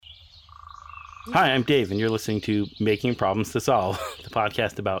Hi, I'm Dave, and you're listening to Making Problems to Solve, the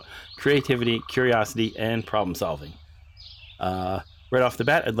podcast about creativity, curiosity, and problem solving. Right off the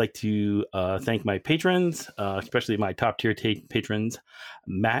bat, I'd like to thank my patrons, especially my top tier patrons,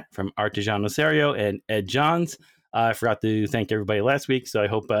 Matt from Artisan Rosario and Ed Johns. I forgot to thank everybody last week, so I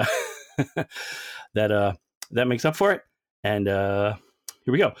hope that that makes up for it. And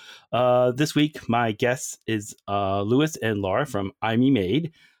here we go. This week, my guest is Lewis and Laura from I'm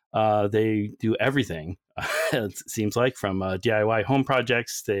Made. They do everything. It seems like from DIY home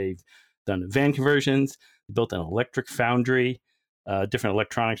projects. They've done van conversions, built an electric foundry, different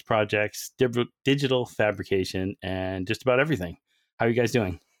electronics projects, digital fabrication, and just about everything. How are you guys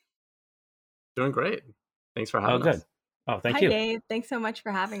doing? Doing great. Thanks for Oh, having good. us. Oh, thank Hi, you. Dave. Thanks so much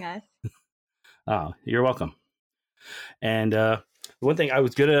for having us. Oh, you're welcome. And one thing I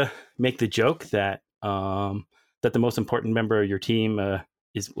was gonna make the joke that that the most important member of your team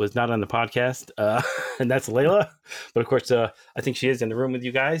was not on the podcast, and that's Layla. But of course, I think she is in the room with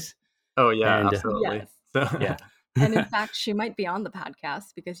you guys. Oh yeah, And absolutely. Yes. yeah, And in fact, she might be on the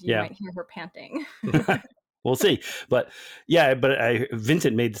podcast because you yeah, might hear her panting. we'll see. But yeah,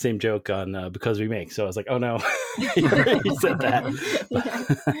 Vincent made the same joke on Because We Make, so I was like, oh no, he said that. Yeah.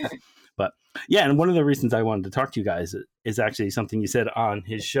 But yeah, and one of the reasons I wanted to talk to you guys is actually something you said on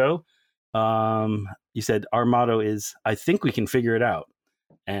his show. You said our motto is, "I think we can figure it out,"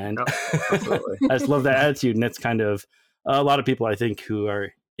 and Absolutely. I just love that attitude. And that's kind of a lot of people I think who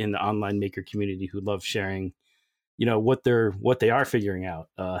are in the online maker community who love sharing, what they are figuring out,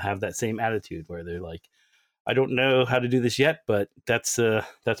 have that same attitude where they're like, "I don't know how to do this yet, but that's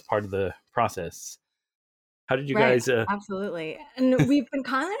part of the process." How did you Right. guys? Absolutely. And we've been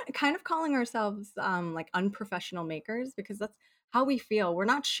kind of calling ourselves like unprofessional makers because that's how we feel. We're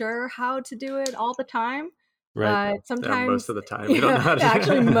not sure how to do it all the time, Right. but Yeah, sometimes, most of the time we don't know how to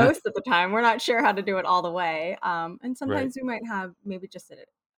actually, most of the time, we're not sure how to do it all the way. And Right. sometimes we might have maybe just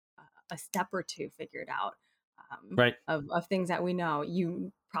a step or two figured out Right. of things that we know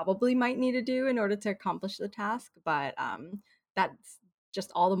you probably might need to do in order to accomplish the task. But that's just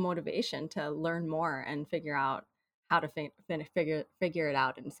all the motivation to learn more and figure out how to figure it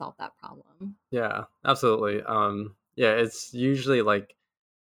out and solve that problem. Yeah, absolutely. Yeah, it's usually like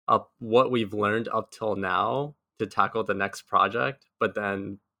what we've learned up till now to tackle the next project, but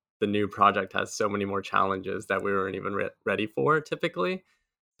then the new project has so many more challenges that we weren't even ready for typically.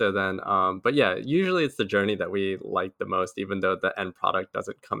 So then, but yeah, usually it's the journey that we like the most, even though the end product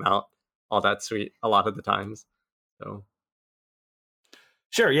doesn't come out all that sweet a lot of the times. So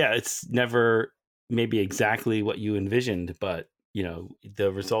Sure, yeah, it's never maybe exactly what you envisioned, but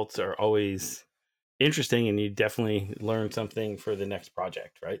the results are always interesting, and you definitely learn something for the next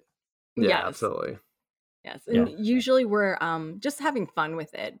project, right? yeah, Yes. absolutely. Yes. Yeah. And usually we're just having fun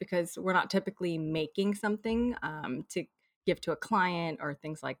with it because we're not typically making something to give to a client or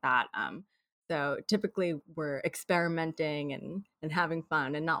things like that. So typically we're experimenting and having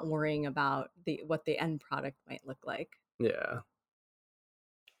fun and not worrying about what the end product might look like. Yeah.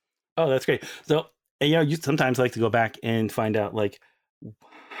 Oh, that's great. So, and, you sometimes like to go back and find out like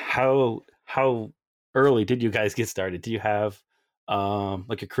how early did you guys get started? Do you have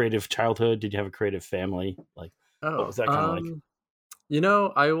like a creative childhood? Did you have a creative family? Like, what was Oh, that kind of like?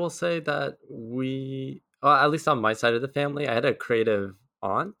 I will say that well, at least on my side of the family, I had a creative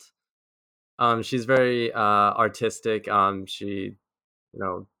aunt. She's very artistic. She, you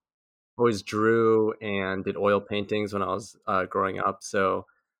know, always drew and did oil paintings when I was growing up. So,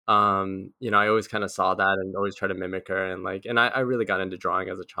 I always kind of saw that and always tried to mimic her. And I really got into drawing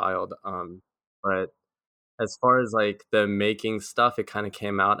as a child. But as far as like the making stuff, it kind of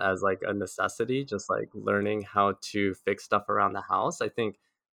came out as like a necessity, just like learning how to fix stuff around the house. I think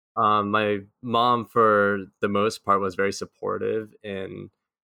my mom, for the most part, was very supportive in,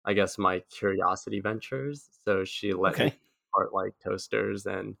 I guess, my curiosity ventures. So she let me Okay, part like toasters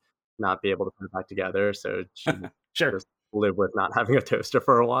and not be able to put it back together. So she sure. just lived with not having a toaster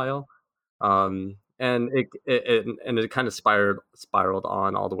for a while. And it kind of spiraled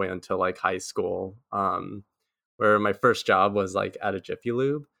on all the way until like high school, where my first job was like at a Jiffy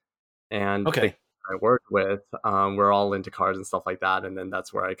Lube, and the Okay. kids I worked with were all into cars and stuff like that, and then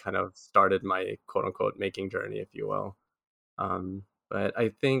that's where I kind of started my quote unquote making journey, if you will. But I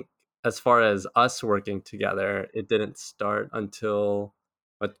think as far as us working together, it didn't start until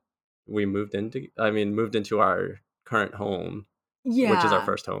what we moved into our current home, which is our Yeah.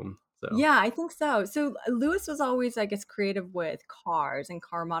 first home. So Yeah, I think so. So Lewis was always, I guess, creative with cars and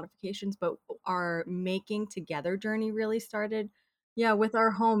car modifications, but our making together journey really started, yeah, with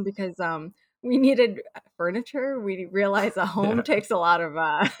our home because we needed furniture. We realized a home Yeah. takes a lot of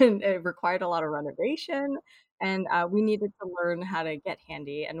it required a lot of renovation, and we needed to learn how to get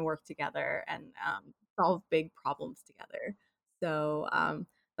handy and work together and solve big problems together. So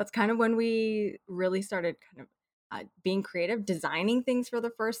that's kind of when we really started kind of being creative, designing things for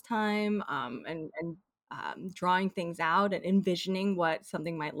the first time, and drawing things out and envisioning what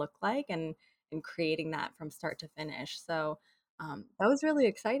something might look like, and creating that from start to finish. So that was really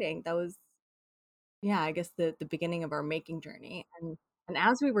exciting. That was, yeah, I guess the beginning of our making journey. And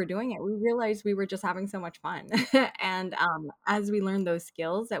as we were doing it, we realized we were just having so much fun. And as we learned those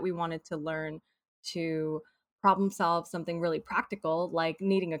skills that we wanted to learn to problem solve something really practical, like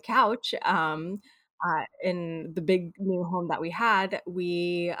needing a couch, in the big new home that we had,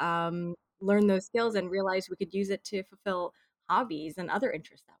 we learned those skills and realized we could use it to fulfill hobbies and other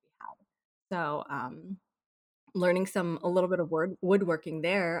interests that we had. So learning a little bit of woodworking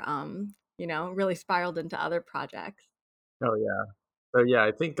there, really spiraled into other projects. Oh yeah. So yeah,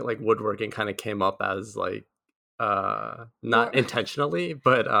 I think like woodworking kind of came up as like not More, intentionally,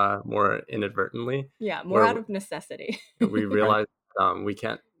 but more inadvertently, yeah, more where out of necessity. we Right. realized we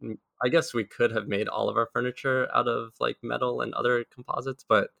can't. I guess we could have made all of our furniture out of like metal and other composites,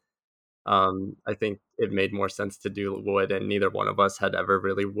 but I think it made more sense to do wood, and neither one of us had ever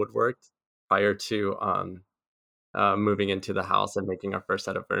really woodworked prior to moving into the house and making our first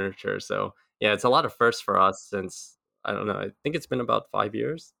set of furniture. So yeah, it's a lot of firsts for us since I don't know. I think it's been about 5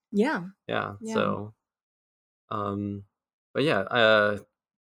 years. Yeah, Yeah. yeah. So, um, but yeah,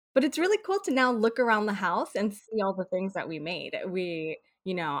 But it's really cool to now look around the house and see all the things that we made. We,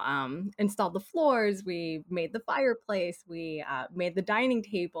 installed the floors, we made the fireplace, we made the dining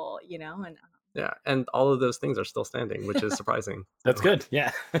table, and yeah, and all of those things are still standing, which is surprising. That's So, good.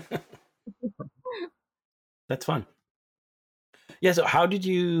 Yeah. That's fun. Yeah. So, how did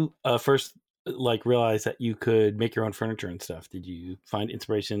you first like realize that you could make your own furniture and stuff? Did you find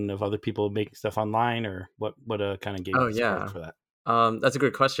inspiration of other people making stuff online, or what kind of gave you oh the spark yeah, for that? that's a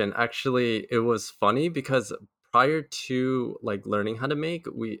good question. Actually, it was funny because prior to like learning how to make,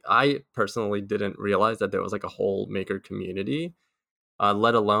 I personally didn't realize that there was like a whole maker community,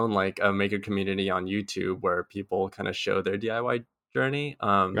 let alone like a maker community on YouTube where people kind of show their DIY journey.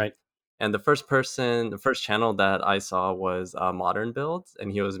 Right. And the first channel that I saw was Modern Builds,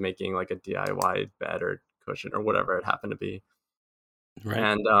 and he was making like a DIY bed or cushion or whatever it happened to be. Right.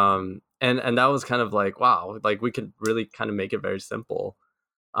 And that was kind of like, wow, like we could really kind of make it very simple,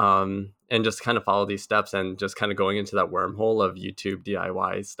 and just kind of follow these steps and just kind of going into that wormhole of YouTube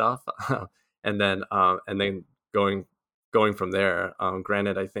DIY stuff, and then going from there.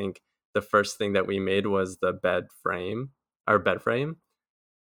 Granted, I think the first thing that we made was the bed frame,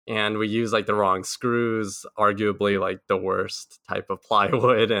 and we used like the wrong screws, arguably like the worst type of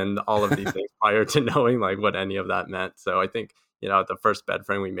plywood, and all of these things prior to knowing like what any of that meant. So I think the first bed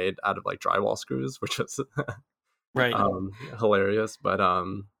frame we made out of like drywall screws, which was Right. hilarious. But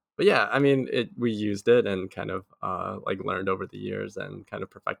yeah, I mean, we used it and kind of like learned over the years and kind of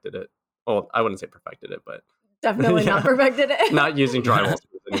perfected it. Well, I wouldn't say perfected it, but definitely not yeah, perfected not it. using drywall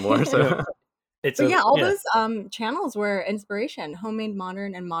screws anymore. Yeah. So It's But a yeah, all yeah. those channels were inspiration. Homemade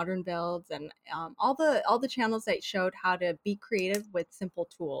Modern and Modern Builds, and all the channels that showed how to be creative with simple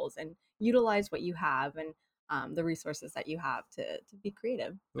tools and utilize what you have, and the resources that you have to be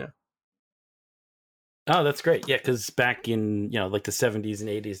creative. yeah, Oh, that's great. Yeah, because back in like the 70s and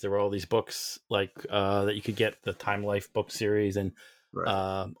 80s, there were all these books like that you could get, the Time Life book series, and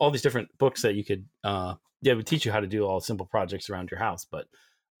right. all these different books that you could it would teach you how to do all simple projects around your house. But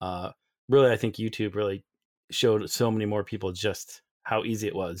uh, really, I think YouTube really showed so many more people just how easy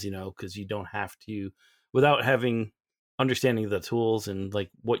it was. Because you don't have to, without having understanding the tools and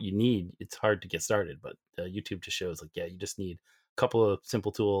like what you need, it's hard to get started. But YouTube just shows like, yeah, you just need a couple of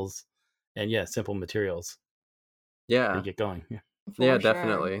simple tools and yeah, simple materials to Yeah, get going. Yeah. yeah, For sure.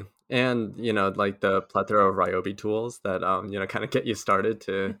 definitely. And like the plethora of Ryobi tools that kind of get you started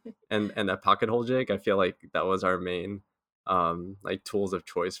to, and that pocket hole jig. I feel like that was our main like tools of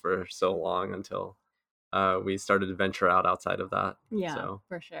choice for so long until we started to venture out outside of that. Yeah, So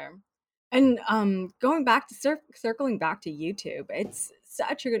for sure. And going back to circling back to YouTube, it's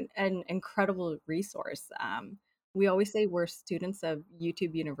such an incredible resource. We always say we're students of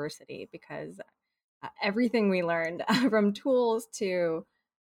YouTube University because everything we learned, from tools to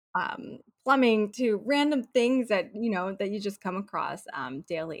plumbing to random things that you just come across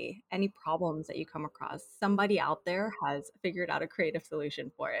daily, any problems that you come across, somebody out there has figured out a creative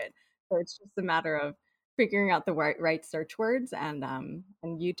solution for it. So it's just a matter of figuring out the right search words, and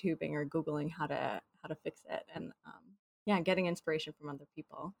YouTubing or Googling how to fix it, and yeah, getting inspiration from other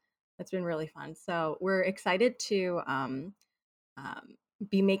people. It's been really fun. So we're excited to um,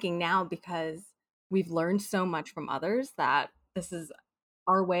 be making now because we've learned so much from others that this is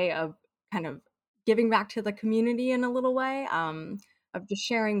our way of kind of giving back to the community in a little way, of just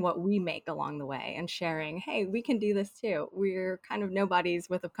sharing what we make along the way and sharing, hey, we can do this too. We're kind of nobodies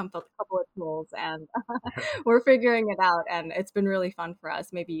with a couple of tools, and we're figuring it out. And it's been really fun for us.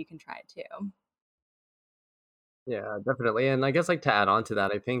 Maybe you can try it too. Yeah, definitely. And I guess like to add on to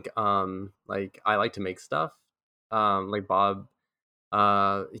that, I think like I like to make stuff. Like Bob,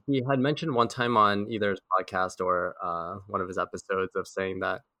 he had mentioned one time on either his podcast or one of his episodes of saying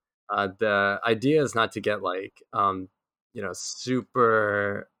that the idea is not to get like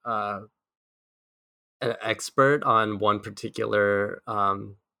super an expert on one particular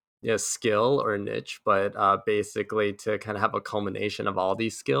skill or niche, but basically to kind of have a culmination of all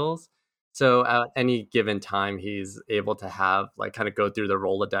these skills. So at any given time, he's able to have like kind of go through the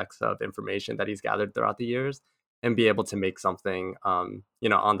Rolodex of information that he's gathered throughout the years and be able to make something, on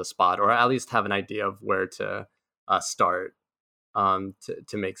the spot, or at least have an idea of where to start to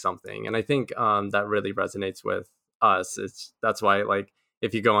make something. And I think that really resonates with us. That's why like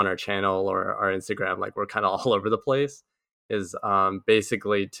if you go on our channel or our Instagram, like we're kind of all over the place. Is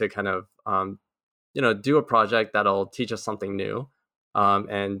basically to kind of do a project that'll teach us something new,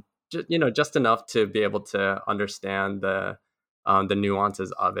 and just enough to be able to understand the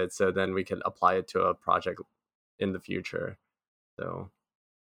nuances of it, so then we can apply it to a project in the future. So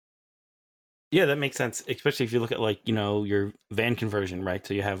Yeah, that makes sense, especially if you look at like, your van conversion, right?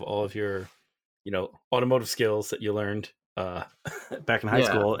 So you have all of your, automotive skills that you learned back in high yeah,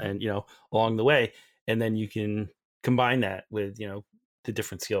 school and, along the way. And then you can combine that with, the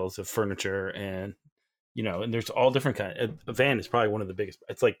different skills of furniture and, and there's all different kind. A van is probably one of the biggest.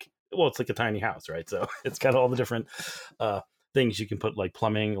 It's like, well, it's like a tiny house, right? So it's got all the different things you can put, like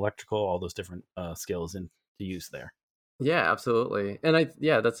plumbing, electrical, all those different skills in to use there. yeah, absolutely. And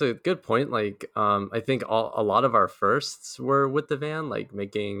that's a good point. Like, I think a lot of our firsts were with the van, like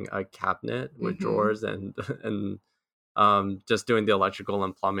making a cabinet with Hmm. drawers and and just doing the electrical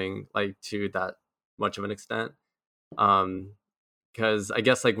and plumbing like to that much of an extent. Um, because I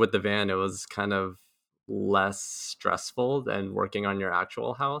guess like with the van, it was kind of less stressful than working on your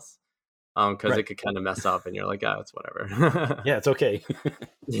actual house. Because it Right. could kind of mess up, and you're like, it's whatever. Yeah, it's okay.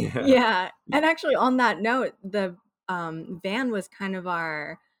 Yeah, Yeah, and actually on that note, the van was kind of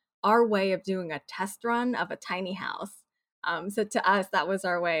our way of doing a test run of a tiny house. So to us, that was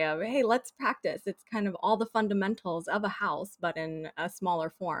our way of, hey, let's practice. It's kind of all the fundamentals of a house, but in a smaller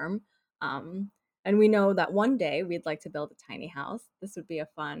form. Um, and we know that one day we'd like to build a tiny house. This would be a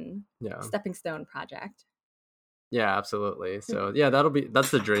fun yeah. stepping stone project. Yeah, absolutely. So yeah,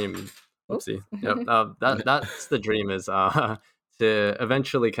 that's the dream. Oops. Oopsie. Yep. That's the dream is to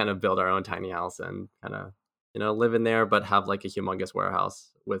eventually kind of build our own tiny house and kind of live in there, but have like a humongous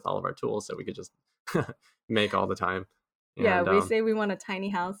warehouse with all of our tools, so we could just make all the time. Yeah, And we say we want a tiny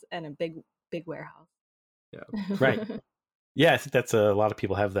house and a big warehouse. yeah, Right. Yeah, I think that's a lot of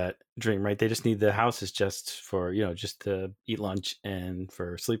people have that dream, right? They just need the house is just for, just to eat lunch and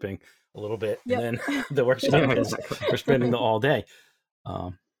for sleeping a little bit. And Yep. then the workshop yeah, is exactly. for spending the all day.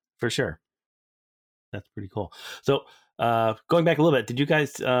 For sure. That's pretty cool. So, going back a little bit, did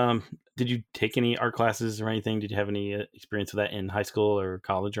you take any art classes or anything? Did you have any experience with that in high school or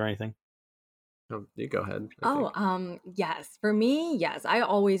college or anything? You go ahead. I Oh, think. yes. For me, yes. I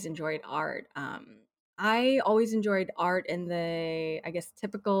always enjoyed art. I always enjoyed art in the, I guess,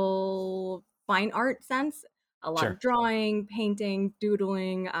 typical fine art sense. A lot of Sure. drawing, painting,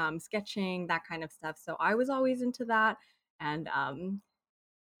 doodling, sketching, that kind of stuff. So I was always into that. And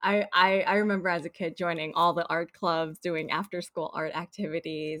I remember as a kid joining all the art clubs, doing after school art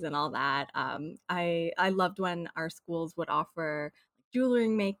activities and all that. I loved when our schools would offer jewelry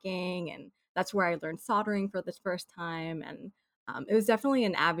making, and that's where I learned soldering for the first time. And it was definitely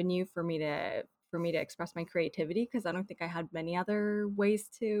an avenue for me to express my creativity because I don't think I had many other ways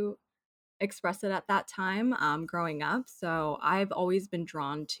to express it at that time, growing up. So I've always been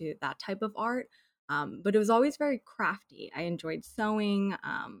drawn to that type of art. But it was always very crafty. I enjoyed sewing,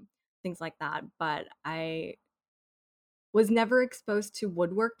 things like that. But I was never exposed to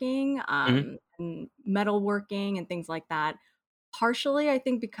woodworking, Hmm. and metalworking and things like that. Partially, I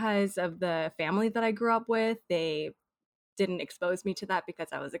think because of the family that I grew up with, they didn't expose me to that because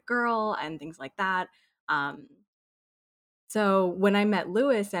I was a girl and things like that. Um, so when I met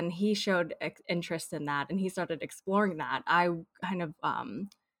Lewis and he showed interest in that and he started exploring that, I kind of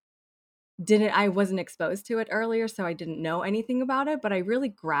I wasn't exposed to it earlier, so I didn't know anything about it, but I really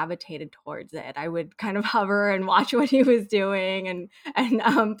gravitated towards it. I would kind of hover and watch what he was doing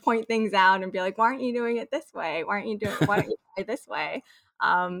and point things out and be like, "Why aren't you doing it this way? Why don't you try this way?"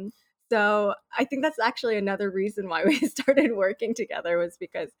 Um, so I think that's actually another reason why we started working together, was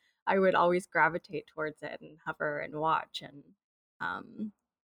because I would always gravitate towards it and hover and watch um,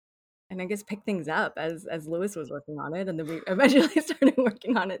 and I guess pick things up as Lewis was working on it, and then we eventually started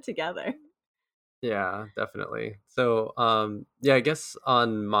working on it together. Yeah, definitely. So, yeah, I guess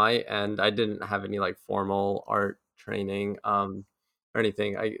on my end, I didn't have any like formal art training, or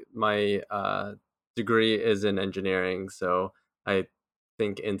anything. My degree is in engineering, so I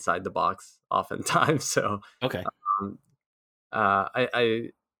think inside the box oftentimes. So, Okay. um,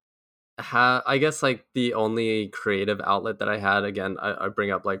 I guess like the only creative outlet that I had, again, I bring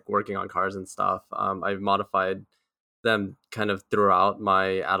up like working on cars and stuff. I've modified them kind of throughout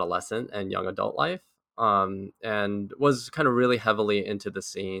my adolescent and young adult life, and was kind of really heavily into the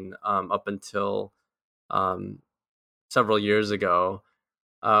scene up until um, several years ago,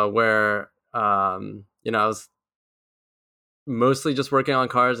 where I was mostly just working on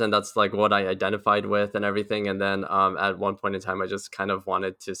cars, and that's like what I identified with and everything. And then at one point in time, I just kind of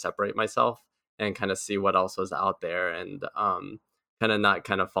wanted to separate myself and kind of see what else was out there, and kind of not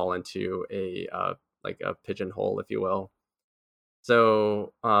kind of fall into a like a pigeonhole, if you will.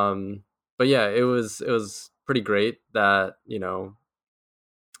 So, but yeah, it was pretty great that,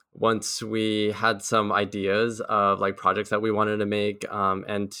 once we had some ideas of like projects that we wanted to make,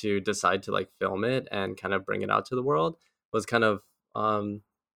 and to decide to like film it and kind of bring it out to the world, was kind of um,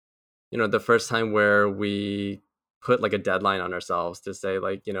 the first time where we put like a deadline on ourselves to say,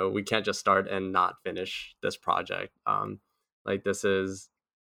 like, we can't just start and not finish this project. Like, this is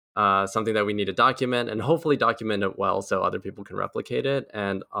something that we need to document, and hopefully document it well so other people can replicate it.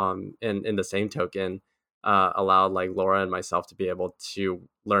 And in the same token, allow like Laura and myself to be able to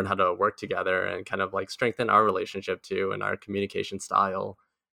learn how to work together and kind of like strengthen our relationship too, and our communication style,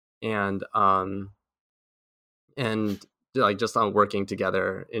 and and like just on working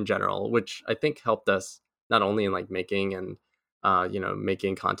together in general, which I think helped us not only in like making and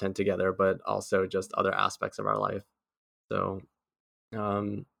making content together, but also just other aspects of our life. So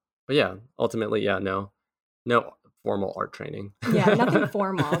um, but yeah, ultimately, yeah, no formal art training. Yeah, nothing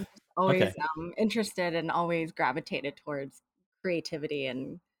formal, just always, Okay. interested and always gravitated towards creativity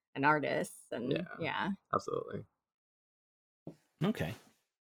and artists, and Yeah, yeah. absolutely. Okay.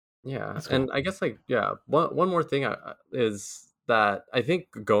 Yeah, That's and cool. I guess like, yeah, one more thing is that I think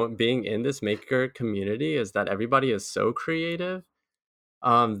going being in this maker community is that everybody is so creative,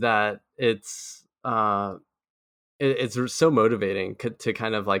 that it's so motivating to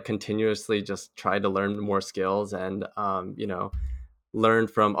kind of like continuously just try to learn more skills, and learn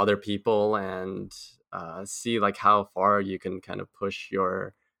from other people, and see like how far you can kind of push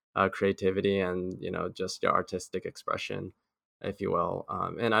your creativity and just your artistic expression, if you will.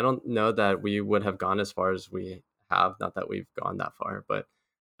 And I don't know that we would have gone as far as we have, not that we've gone that far, but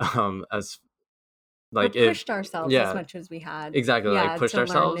as Or like if pushed ourselves as yeah, much as we had, exactly, like yeah, pushed to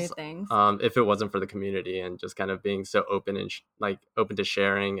learn new ourselves, things. if it wasn't for the community and just kind of being so open and like open to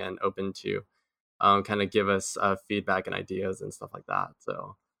sharing and open to kind of give us feedback and ideas and stuff like that.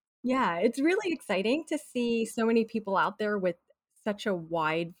 So Yeah, it's really exciting to see so many people out there with such a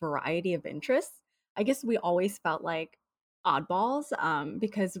wide variety of interests. I guess we always felt like oddballs,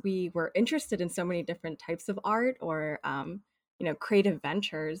 because we were interested in so many different types of art or, creative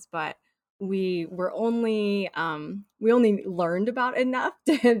ventures, but we only learned about enough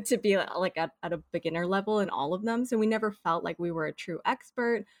to be like at a beginner level in all of them. So we never felt like we were a true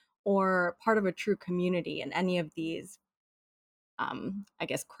expert or part of a true community in any of these, I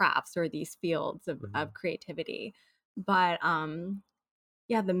guess, crafts or these fields mhm. of creativity. But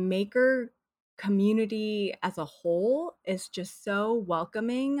yeah, the maker community as a whole is just so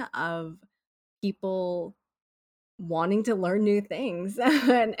welcoming of people wanting to learn new things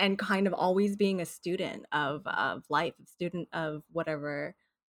and kind of always being a student of life, a student of whatever.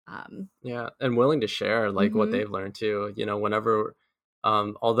 Um, Yeah, and willing to share like what mhm. they've learned too. Whenever,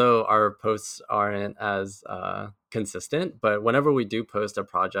 although our posts aren't as consistent, but whenever we do post a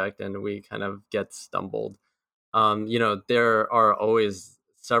project and we kind of get stumbled, there are always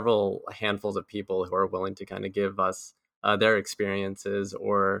several handfuls of people who are willing to kind of give us their experiences,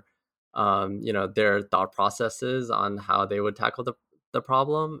 or their thought processes on how they would tackle the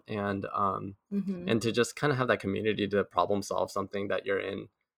problem, Mhm. and to just kind of have that community to problem solve something that you're in,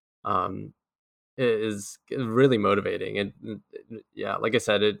 um, is really motivating. And yeah, like I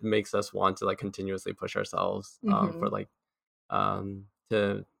said, it makes us want to like continuously push ourselves, for Mhm. like,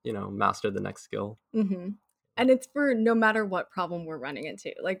 to, master the next skill. Mm-hmm. And it's for no matter what problem we're running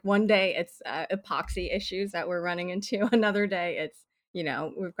into. Like one day it's epoxy issues that we're running into. Another day it's,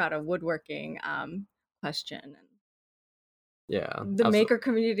 we've got a woodworking question. Yeah, And the absolutely. maker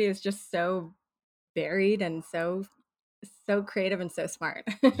community is just so varied and so creative and so smart.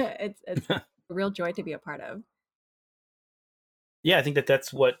 It's a real joy to be a part of. Yeah, I think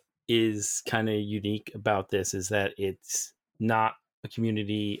that's what is kind of unique about this, is that it's not a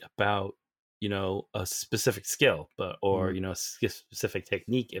community about a specific skill, or Mhm. a specific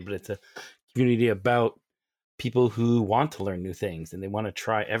technique, but it's a community about people who want to learn new things and they want to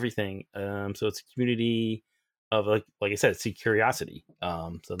try everything. So it's a community of, like I said, it's a curiosity.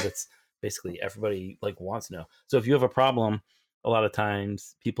 So that's basically everybody wants to know. So if you have a problem, a lot of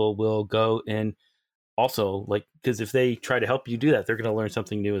times people will go and also, because if they try to help you do that, they're going to learn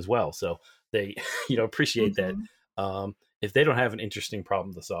something new as well. So they appreciate that. Mm-hmm. If they don't have an interesting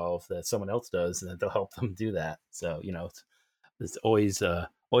problem to solve that someone else does, and that they'll help them do that. So it's always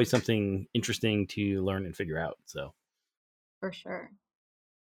something interesting to learn and figure out. So For sure.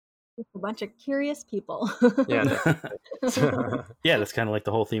 Just a bunch of curious people. Yeah, definitely. yeah, that's kind of like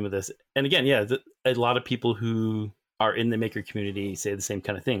the whole theme of this. And again, yeah, a lot of people who are in the maker community say the same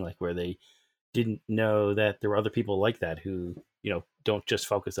kind of thing, like where they didn't know that there were other people like that who don't just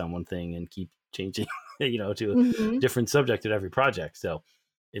focus on one thing and keep changing to a Hmm. different subject at every project. So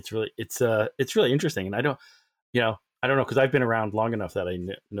it's really interesting. And I don't know, because I've been around long enough that I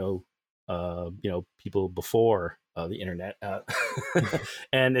know people before the internet,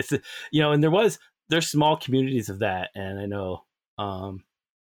 and it's and there's small communities of that. And I know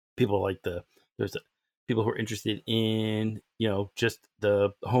people there's people who are interested in just the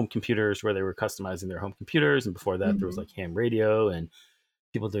home computers, where they were customizing their home computers, and before that there was Hmm. ham radio and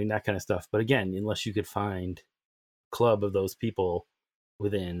people doing that kind of stuff. But again, unless you could find a club of those people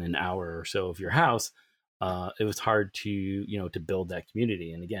within an hour or so of your house, it was hard to to build that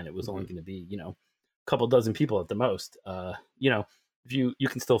community. And again, it was only Mhm. going to be a couple dozen people at the most. If you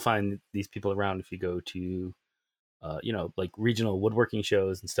can still find these people around if you go to like regional woodworking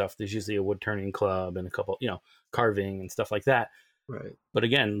shows and stuff. There's usually a wood turning club and a couple, carving and stuff like that. Right. But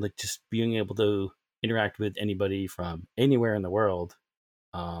again, like just being able to interact with anybody from anywhere in the world,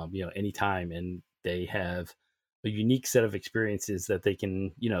 anytime, and they have a unique set of experiences that they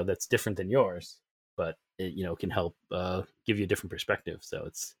can, that's different than yours, but it, can help give you a different perspective. So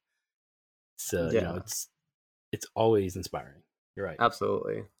Yeah, it's always inspiring. You're right.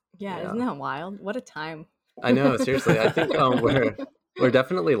 absolutely. Yeah, isn't Yeah. that wild? What a time. I know, seriously. I think we're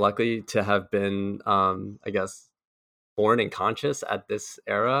definitely lucky to have been, I guess, born and conscious at this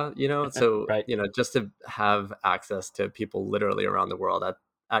era, so, Right. just to have access to people literally around the world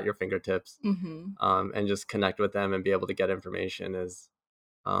at your fingertips, Hmm. and just connect with them and be able to get information is,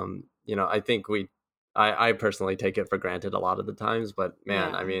 I think I personally take it for granted a lot of the times, but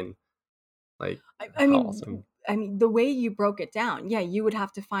man, I Yeah. mean, like, I, I how mean, awesome. I mean, the way you broke it down, yeah, you would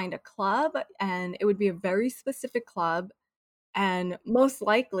have to find a club, and it would be a very specific club, and most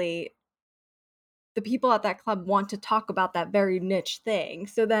likely the people at that club want to talk about that very niche thing.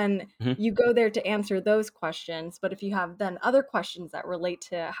 So then Mhm. you go there to answer those questions, but if you have then other questions that relate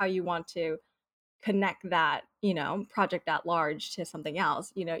to how you want to connect that, project at large to something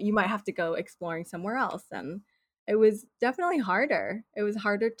else, you might have to go exploring somewhere else. And it was definitely harder. It was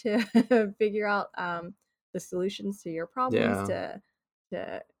harder to figure out the solutions to your problems, Yeah.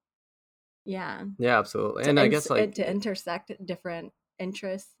 to yeah, Yeah, absolutely. And I guess, to intersect different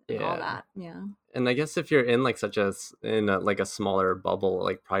interests and all yeah. that. Yeah. And I guess if you're in like like a smaller bubble,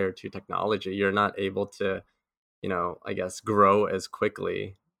 like prior to technology, you're not able to, I guess grow as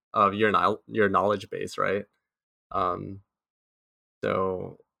quickly of your knowledge base, right? Um,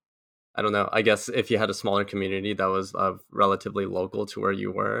 so I don't know. I guess if you had a smaller community that was relatively local to where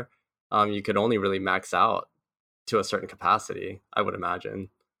you were, you could only really max out to a certain capacity, I would imagine,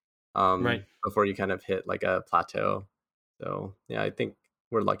 Right. before you kind of hit like a plateau. So yeah, I think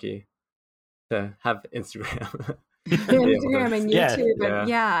we're lucky to have Instagram to be able to, Instagram and Yeah. YouTube, and yeah,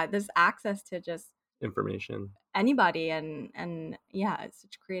 yeah, there's access to just information. anybody, and yeah, it's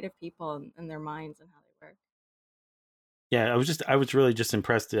such creative people and their minds and how they work. Yeah, I was really just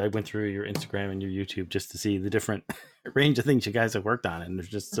impressed. I went through your Instagram and your YouTube just to see the different range of things you guys have worked on, and there's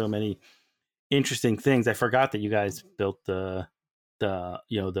just so many interesting things. I forgot that you guys built the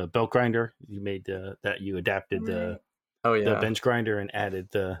belt grinder. You made that you adapted Right. Oh the yeah. bench grinder and added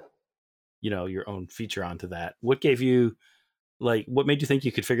the your own feature onto that. What gave you what made you think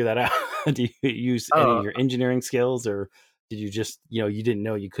you could figure that out? Do you use any of Oh, your engineering skills, or did you just you didn't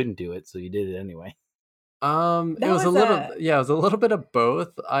know you couldn't do it, so you did it anyway? It That was a was little, a yeah, it was a little bit of both.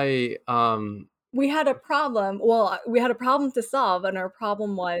 we had a problem. Well, we had a problem to solve, and our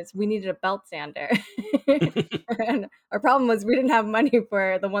problem was we needed a belt sander. And our problem was we didn't have money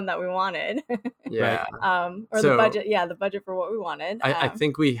for the one that we wanted. Right. Yeah. Or the So budget, yeah, the budget for what we wanted. I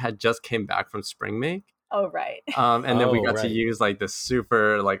think we had just came back from spring make. Oh, right. And then we Oh, got to right. use like the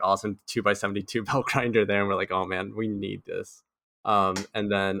super like awesome 2x72 belt grinder there, and we're like, oh man, we need this. And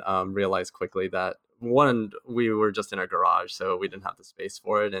then realized quickly that one, we were just in our garage, so we didn't have the space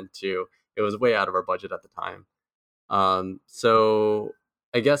for it, and two, it was way out of our budget at the time. So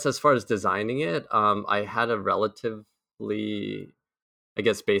I guess as far as designing it, I had a relatively, I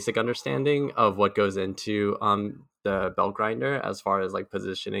guess, basic understanding of what goes into the belt grinder as far as like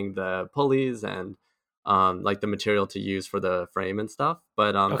positioning the pulleys and like the material to use for the frame and stuff.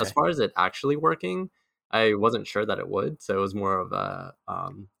 But as Okay. far as it actually working, I wasn't sure that it would. So it was more of a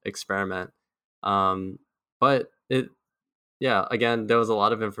experiment. But it, yeah, again, there was a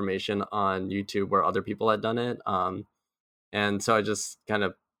lot of information on YouTube where other people had done it. And so I just kind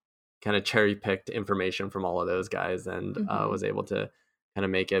of cherry picked information from all of those guys and Mhm. was able to kind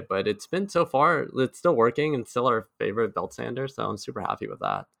of make it. But it's been so far, it's still working and still our favorite belt sander. So I'm super happy with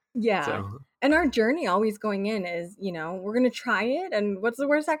that. Yeah. So And our journey always going in is, we're going to try it. And what's the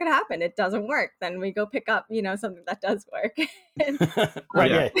worst that could happen? It doesn't work. Then we go pick up, something that does work and,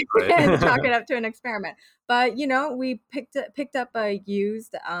 Right. yeah, Yeah. and chalk right. it up to an experiment. But, we picked up a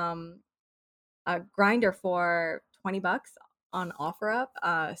used a grinder for $20 on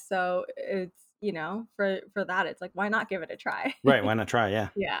OfferUp. So it's, for that, it's like, why not give it a try? Right. Why not try? Yeah.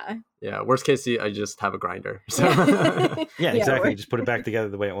 Yeah. Yeah. Worst case, I just have a grinder. So Yeah. Yeah. Yeah. Exactly. Just put it back together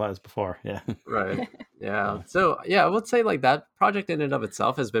the way it was before. Yeah. right. Yeah. So, So yeah, I would say like that project in and of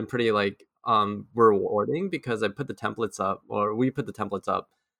itself has been pretty like rewarding because I put the templates up, or we put the templates up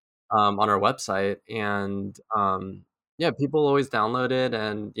on our website, and yeah, people always download it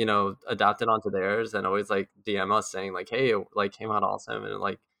and adapt it onto theirs, and always like DM us saying like, hey, it like came out awesome, and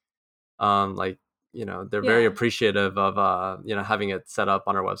like they're very Yeah. appreciative of having it set up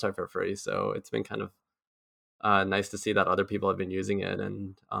on our website for free. So it's been kind of nice to see that other people have been using it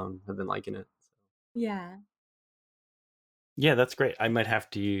and have been liking it. Yeah. yeah, that's great. I might have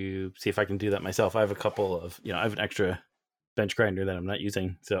to see if I can do that myself. I have a couple of, I have an extra bench grinder that I'm not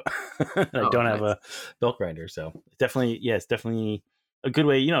using. So I Oh, don't have nice. a belt grinder. So definitely, yeah, it's definitely a good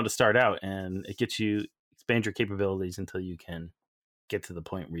way, to start out, and it gets you expand your capabilities until you can get to the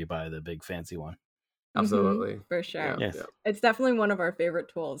point where you buy the big fancy one. Absolutely. For Yeah. sure. Yes. Yeah. It's definitely one of our favorite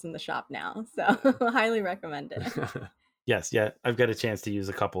tools in the shop now. So highly recommend it. Yes. Yeah. I've got a chance to use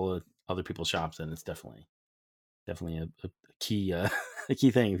a couple of other people's shops, and it's definitely a key, a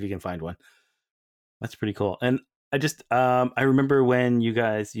key thing if you can find one. That's pretty cool. And I remember when you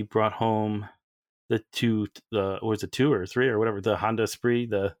brought home was it 2 or 3 or whatever, the Honda Spree,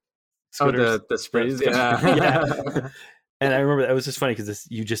 the Oh, scooters. the sprees. Yeah. Yeah. And I remember that was just funny because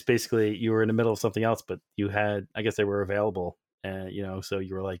you just basically, you were in the middle of something else, but you had, I guess they were available, and so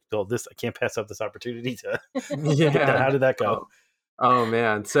you were like, "Oh, I can't pass up this opportunity to get that." Yeah. How did that go? Oh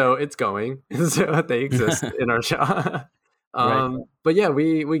man, so it's going. So they exist in our shop. Right. But yeah,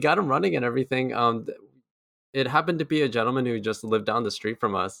 we got them running and everything. It happened to be a gentleman who just lived down the street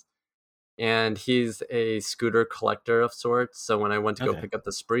from us, and he's a scooter collector of sorts. So when I went to go Okay. pick up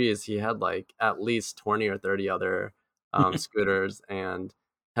the sprees, he had like at least 20 or 30 other scooters, and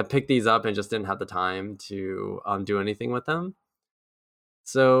had picked these up and just didn't have the time to do anything with them.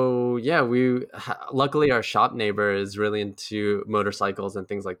 So yeah, luckily our shop neighbor is really into motorcycles and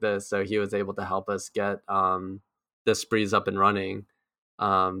things like this, so he was able to help us get the sprees up and running.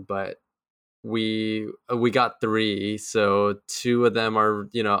 But we got 3, so 2 of them are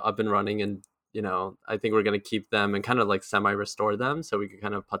up and running, and I think we're gonna keep them and kind of like semi restore them so we can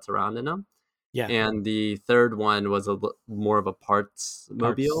kind of putz around in them. Yeah. And the third one was more of a parts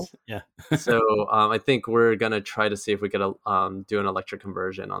mobile. Parts. Yeah. So I think we're gonna try to see if we could do an electric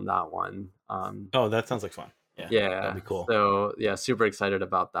conversion on that one. Oh, that sounds like fun. Yeah. That'll Yeah. be cool. So yeah, super excited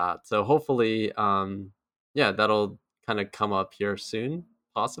about that. So hopefully, yeah, that'll kind of come up here soon,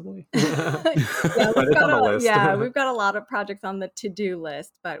 possibly. But Yeah, it's on the list. we've got a lot of projects on the to-do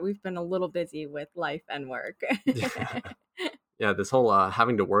list, but we've been a little busy with life and work. Yeah. Yeah, this whole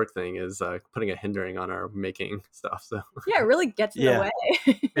having to work thing is putting a hindering on our making stuff. So Yeah, it really gets in the Yeah. way.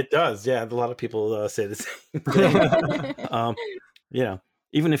 It does. Yeah. A lot of people say the same thing.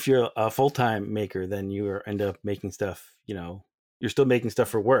 Even if you're a full-time maker, then end up making stuff, you're still making stuff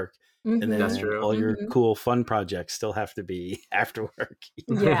for work. And that's then true. all your cool fun projects still have to be after work.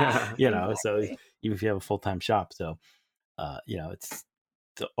 Yeah. So Exactly. even if you have a full-time shop. So, it's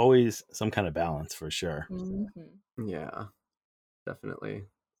always some kind of balance for sure. Mm-hmm. Yeah, definitely.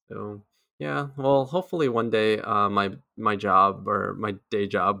 So yeah, well, hopefully one day my job or my day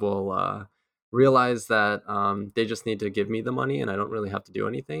job will realize that they just need to give me the money and I don't really have to do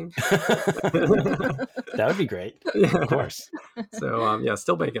anything. That would be great. Yeah. Of course. So yeah,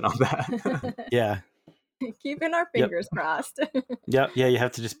 still banking on that. Yeah. Keeping our Yep. fingers crossed. Yeah. You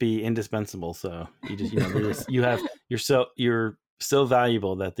have to just be indispensable. So you just, you're so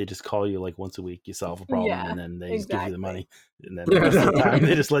valuable that they just call you like once a week. You solve a problem, Yeah, and then they just give you the money, and then Yeah, the rest of the no. time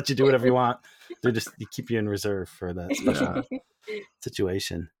they just let you do whatever you want. They keep you in reserve for that special Yeah.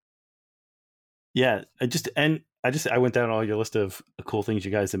 situation. Yeah, I went down all your list of cool things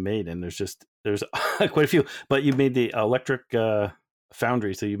you guys have made, and there's quite a few. But you made the electric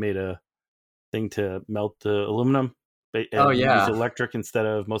foundry, so you made a thing to melt the aluminum, Oh and you use yeah. electric instead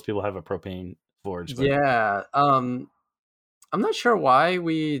of, most people have a propane forge. But Yeah. I'm not sure why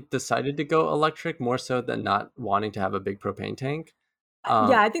we decided to go electric more so than not wanting to have a big propane tank. Yeah,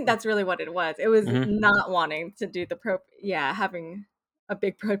 Um, I think that's really what it was. It was Mhm. not wanting to do having a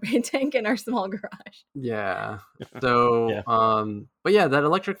big propane tank in our small garage. yeah. So, Yeah. but yeah, that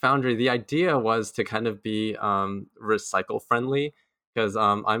electric foundry, the idea was to kind of be recycle friendly because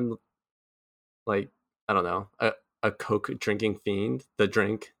I'm like, I don't know, a Coke drinking fiend. The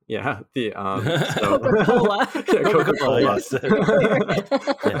drink, yeah. The so Coca-Cola. yeah, Coca-Cola, Coca-Cola. yes. To be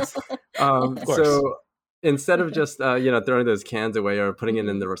clear. Yes, of course. So instead of just throwing those cans away or putting it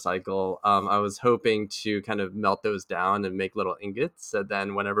in the recycle, I was hoping to kind of melt those down and make little ingots. So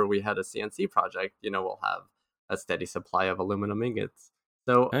then whenever we had a CNC project, we'll have a steady supply of aluminum ingots.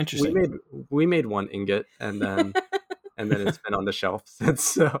 So Interesting. we made one ingot and then it's been on the shelf since.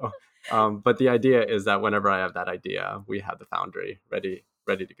 So but the idea is that whenever I have that idea, we have the foundry ready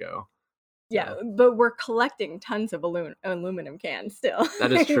to go. Yeah, So but we're collecting tons of aluminum cans still.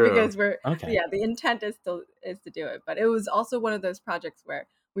 that is true. Because Okay. the intent is to do it. But it was also one of those projects where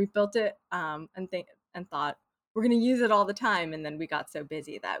we built it and thought we're going to use it all the time, and then we got so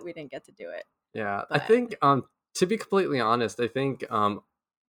busy that we didn't get to do it. Yeah, I But think to be completely honest, I think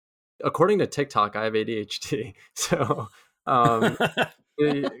according to TikTok, I have ADHD. So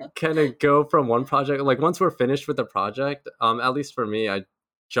kind of go from one project, like once we're finished with the project, at least for me, I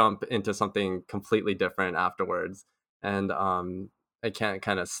jump into something completely different afterwards, and I can't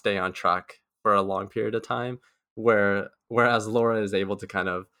kind of stay on track for a long period of time. Whereas Laura is able to kind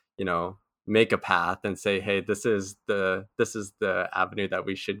of make a path and say, hey, this is the avenue that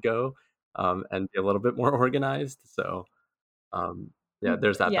we should go, and be a little bit more organized. So yeah,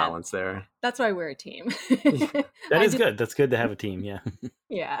 there's that yeah, balance there. that's why we're a team. That is good. That's good to have a team. Yeah.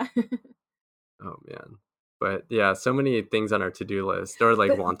 Yeah. Oh man. But yeah, so many things on our to-do list or like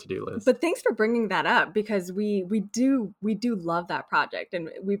But- want to-do list. But thanks for bringing that up because we do love that project and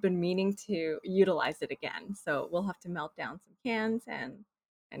we've been meaning to utilize it again. So we'll have to melt down some cans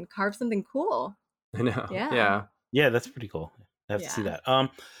and carve something cool. I know. Yeah. Yeah, that's pretty cool. I have to see Yeah. that.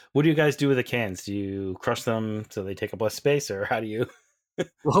 What do you guys do with the cans? Do you crush them so they take up less space, or how do you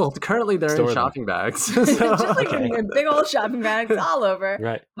Well, currently they're in store them? shopping bags. Just So- like Okay. in big old shopping bags all over.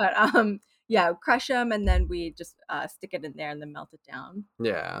 Right. But yeah, crush them and then we just stick it in there and then melt it down.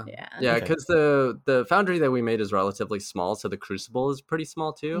 yeah. Yeah. Yeah, Okay. because the foundry that we made is relatively small, so the crucible is pretty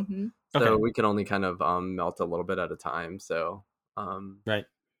small too. hmm So Okay. we can only kind of melt a little bit at a time. So Right.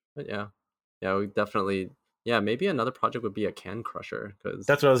 but yeah, we definitely maybe another project would be a can crusher because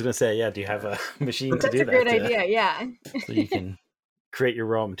That's what I was going to say. Yeah. Do you have a machine to That's do a great that? idea. Yeah. So you can create your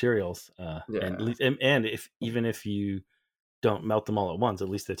raw materials. And Yeah. at least, and even if you don't melt them all at once, at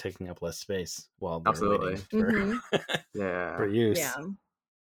least they're taking up less space while they're Absolutely. waiting for, Yeah. for use. Yeah.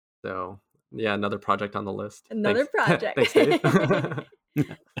 So yeah, another project on the list. Another Thanks. project. Thanks, Dave.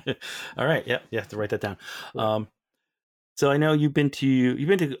 All right. Yeah. You have to write that down. Yeah. So I know you've been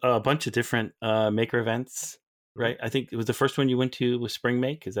to a bunch of different maker events, right? I think it was the first one you went to was Spring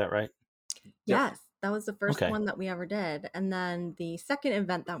Make. Is that right? Yes, that was the first Okay. one that we ever did. And then the second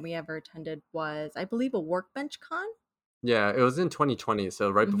event that we ever attended was, I believe, a workbench con. Yeah, it was in 2020,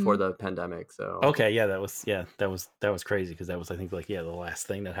 so right before Mm-hmm. the pandemic. So Okay. Yeah. That was crazy because that was, I think, like, the last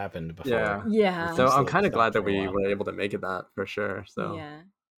thing that happened before. Yeah. Yeah. So I'm Slowed kind of down glad that for a we while. were able to make it that for sure. So Yeah.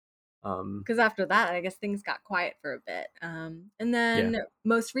 um Because after that, I guess things got quiet for a bit. And then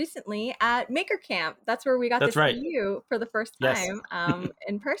most recently at Maker Camp, that's where we got That's to right. see you for the first Yes. time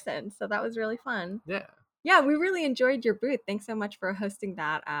in person. So that was really fun. yeah. Yeah, we really enjoyed your booth. Thanks so much for hosting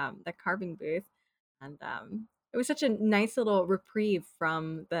that the carving booth. And it was such a nice little reprieve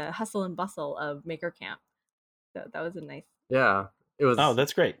from the hustle and bustle of Maker Camp. So that was a nice. Yeah. It was Oh,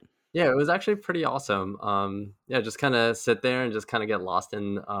 that's great. Yeah, it was actually pretty awesome. Yeah, just kind of sit there and just kind of get lost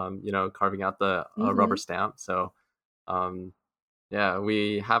in, carving out the rubber Hmm. stamp. So, um, yeah,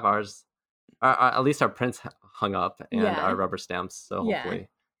 we have ours, at least our prints hung up and our Yeah. rubber stamps. So Yeah. hopefully,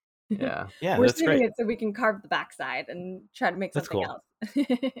 yeah. Yeah, We're that's saving great. it so we can carve the backside and try to make That's something cool. else.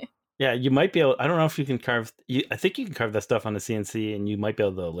 Yeah, you might be able. I don't know if you can carve. I think you can carve that stuff on the CNC, and you might be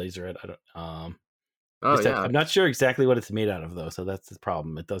able to laser it. I don't. Oh Just yeah. I'm not sure exactly what it's made out of though, so that's the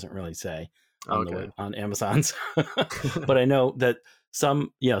problem. It doesn't really say on the Okay. on Amazon's, but I know that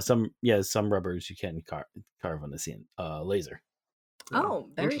some rubbers you can carve on the laser. Oh, Oh,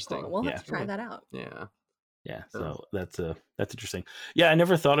 very cool. interesting. We'll have Yeah, to try that out. Yeah. yeah. So, So that's interesting. Yeah, I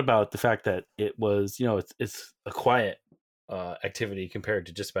never thought about the fact that it was it's a quiet activity compared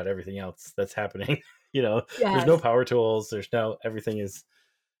to just about everything else that's happening. There's no Yes. power tools. There's no everything is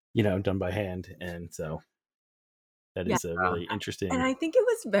done by hand, and so that Yeah. is a uh, really And interesting. I think it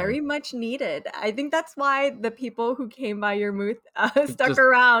was Um, very much needed. I think that's why the people who came by your booth stuck just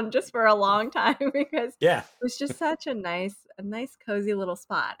around just for a long time because yeah, it was just such a nice cozy little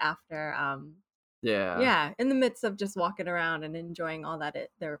spot after yeah, yeah, in the midst of just walking around and enjoying all that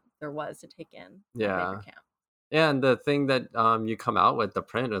there was to take in at Maker yeah. Camp. And the thing that you come out with, the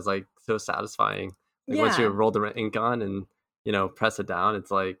print, is like so satisfying. Like once you Yeah. roll the ink on and press it down,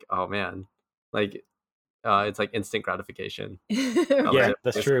 it's like, oh man, like it's like instant gratification. I would yeah, Right.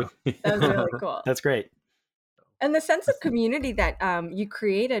 that's definitely true. That was really so. cool. That's great. And the sense of community that you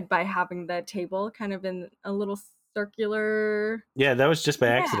created by having the table kind of in a little circular. Yeah, that was just by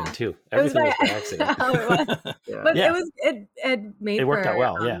Yeah. accident too. It was Everything by was by accident. how it was. Yeah, But Yeah, it it made worked out for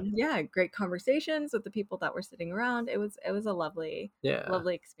well. Yeah. yeah, great conversations with the people that were sitting around. It was a yeah,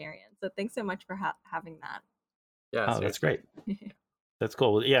 lovely experience. So thanks so much for having that. yeah. Oh, that's Seriously, great. That's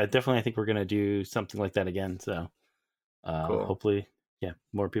cool. Well, yeah, definitely. I think we're gonna do something like that again. So cool. hopefully, yeah,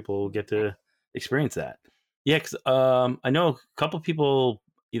 more people will get to experience that. Yeah, 'cause, I know a couple people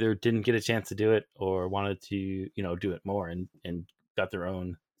either didn't get a chance to do it or wanted to, do it more and got their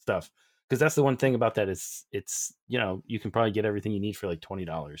own stuff. Because that's the one thing about that is it's you can probably get everything you need for like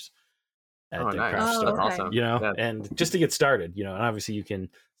 $20 at Oh, the craft nice. Oh, That's store. okay. awesome. Yeah, And just to get started, and obviously you can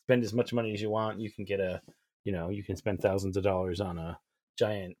spend as much money as you want. You can get you can spend thousands of dollars on a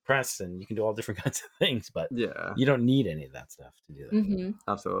giant press, and you can do all different kinds of things, but yeah, you don't need any of that stuff to do that. Mhm.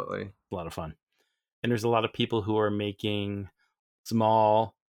 absolutely. It's a lot of fun. And there's a lot of people who are making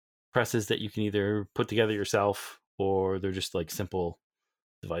small presses that you can either put together yourself or they're just like simple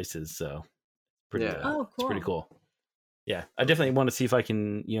devices. So Yeah. Oh, it's pretty cool. cool. Yeah, I definitely want to see if I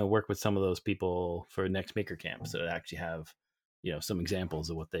can, work with some of those people for next Maker Camp, so to actually have, some examples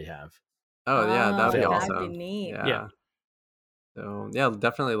of what they have Oh, yeah, that would be Oh, available. that'd be awesome. neat. Yeah, Yeah. So yeah,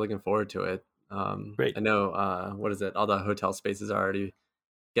 definitely looking forward to it. great. I know what is it? All the hotel spaces are already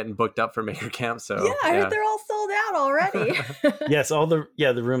getting booked up for Maker Camp, Yeah, so I heard yeah. they're all sold out already. Yes,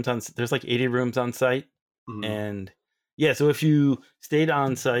 the rooms there's like 80 rooms on site, Mhm. and yeah, so if you stayed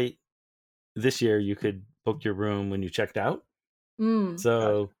on site this year, you could book your room when you checked out. Mm.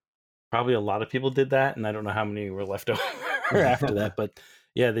 Gotcha. So probably a lot of people did that, and I don't know how many were left over after that, but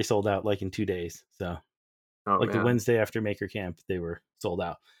yeah, they sold out like in 2 days. So Oh like the man. Wednesday after Maker Camp, they were sold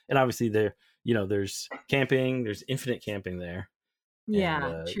out. And obviously there's camping, there's infinite camping there, and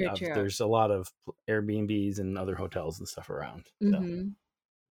Yeah, true, true. there's a lot of Airbnbs and other hotels and stuff around. So Mhm.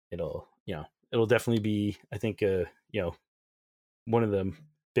 it'll definitely be, I think, one of the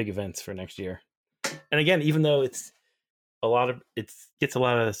big events for next year. And again, even though it gets a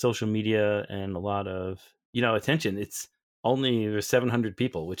lot of social media and a lot of attention, there's 700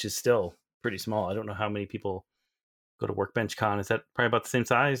 people, which is still pretty small. I don't know how many people go to Workbench Con. Is that probably about the same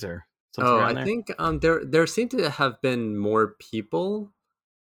size or something Oh, around I there? think there seem to have been more people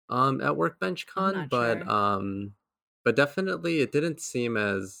at Workbench I'm Con, not sure. but definitely it didn't seem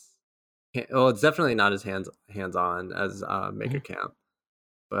as well, it's definitely not as hands on as Maker Mhm. Camp.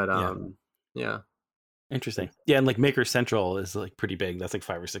 But Yeah, yeah. interesting. Yeah, and like Maker Central is like pretty big. That's like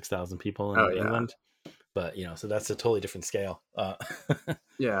 5 or 6 thousand people in Oh New yeah. England. But so that's a totally different scale.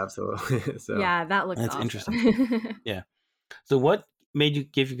 Yeah, absolutely. So Yeah, that looks That's awesome. interesting. Yeah. So what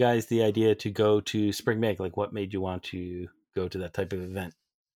give you guys the idea to go to Spring Make? Like what made you want to go to that type of event?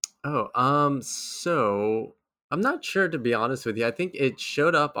 so I'm not sure, to be honest with you. I think it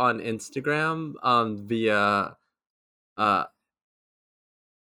showed up on Instagram via uh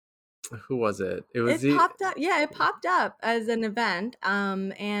who was it? It was It the popped up. Yeah, it popped up as an event.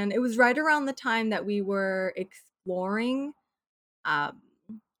 And it was right around the time that we were exploring um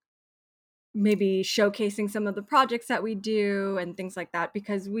maybe showcasing some of the projects that we do and things like that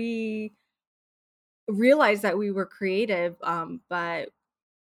because we realized that we were creative, but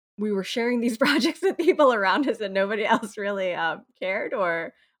we were sharing these projects with people around us, and nobody else really cared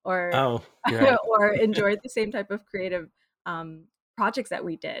or Oh, you're right. or enjoyed the same type of creative projects that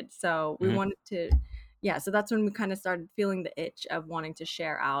we did. So we Mhm. wanted to, yeah. So that's when we kind of started feeling the itch of wanting to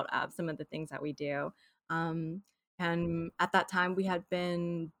share out some of the things that we do. Um, and at that time, we had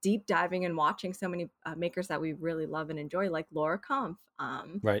been deep diving and watching so many makers that we really love and enjoy, like Laura Kampf,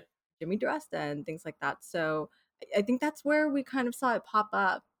 Right. Jimmy DiResta, and things like that. So I think that's where we kind of saw it pop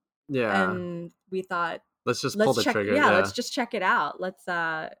up, Yeah. and we thought, Let's just pull the trigger. yeah, Yeah. let's just check it out. Let's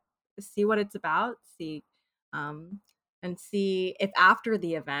see what it's about, see um and see if after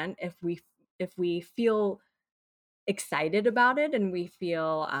the event, if we feel excited about it and we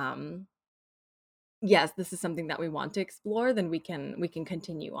feel yes, this is something that we want to explore, then we can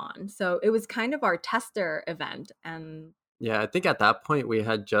continue on. So it was kind of our tester event, and Yeah, I think at that point we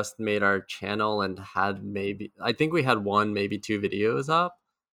had just made our channel and had maybe, I think we had one, maybe two videos up.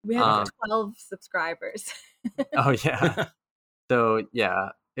 we had Okay. 12 subscribers. Oh yeah. So yeah,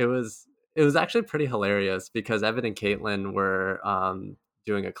 it was actually pretty hilarious because Evan and Caitlin were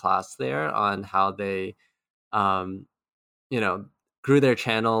doing a class there on how they um you know grew their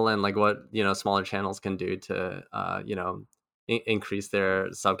channel and like what smaller channels can do to increase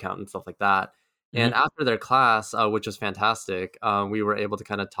their sub count and stuff like that. And Mhm. after their class, which was fantastic, we were able to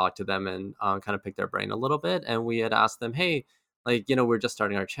kind of talk to them and kind of pick their brain a little bit. And we had asked them, hey, like, we're just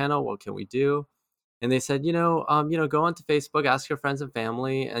starting our channel. What can we do? And they said, go onto Facebook, ask your friends and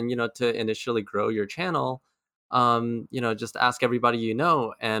family, and to initially grow your channel, just ask everybody you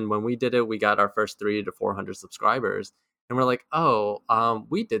know. And when we did it, we got our first 300 to 400 subscribers, and we're like, oh,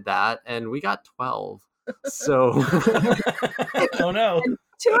 we did that, and we got 12. So Oh no. And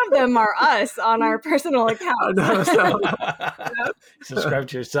 2 of them are us on our personal I accounts. know, so Subscribe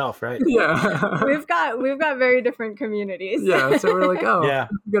to yourself, right? yeah, We've got very different communities. yeah. So we're like, oh, Yeah.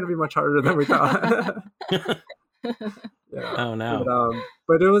 it's gonna be much harder than we thought. Yeah, Oh no.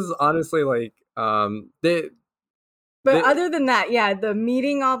 but it was honestly like But they other than that, yeah, the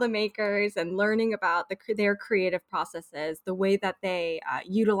meeting all the makers and learning about their creative processes, the way that they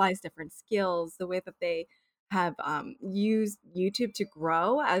utilize different skills, the way that they have used YouTube to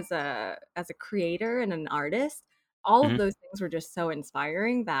grow as a creator and an artist, all of Mhm. those things were just so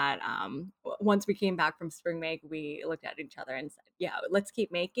inspiring that once we came back from Spring Make, we looked at each other and said, "Yeah, let's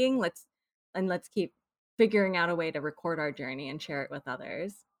keep making, let's keep figuring out a way to record our journey and share it with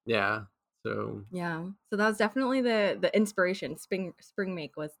others." yeah. So Yeah. So that was definitely the inspiration. Spring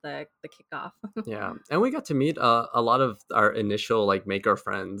Make was the kickoff. yeah, and we got to meet a lot of our initial like maker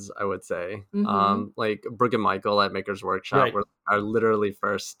friends, I would say. Hmm. Like Brooke and Michael at Makers Workshop Right. were our literally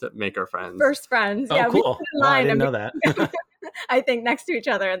first maker friends. First friends. Oh, Yeah, we cool. stood in Wow, I line didn't and know that. I think next to each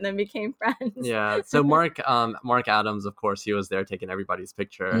other and then became friends. Yeah. So Mark Adams, of course, he was there taking everybody's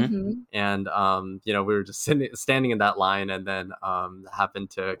picture. Mhm. Hmm. And we were just standing in that line, and then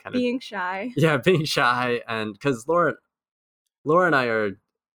happened to kind of Being shy. being shy, and because Laura and I are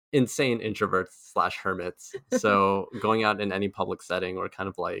insane introverts slash hermits. So going out in any public setting, we're kind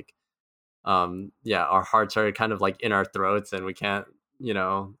of like, our hearts are kind of like in our throats, and we can't,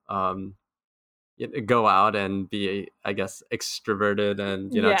 go out and be, I guess, extroverted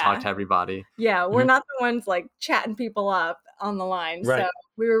and talk Yeah. to everybody. Yeah, we're Mhm. not the ones like chatting people up on the line. So Right.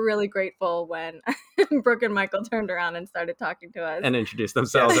 we were really grateful when Brooke and Michael turned around and started talking to us. And introduce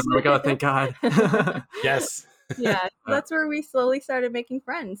themselves, Yes. and we're like, oh, thank God. Yes. Yeah, that's where we slowly started making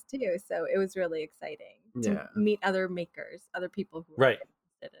friends too. So it was really exciting to Yeah. meet other makers, other people who Right. are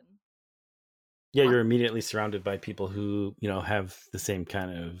interested in. Yeah, you're immediately surrounded by people who, have the same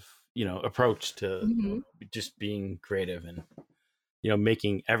kind of, approach to Mhm. just being creative and,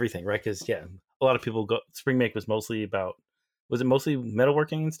 making everything, right? Because, yeah, a lot of people Spring Make was mostly about, was it mostly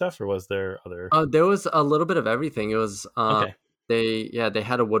metalworking and stuff, or was there other? There was a little bit of everything. It was Okay. they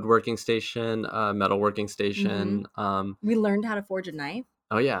had a woodworking station, a metalworking station. We learned how to forge a knife.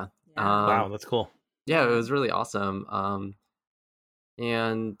 Oh yeah. Yeah. Wow, that's cool. Yeah, it Yeah. was really awesome.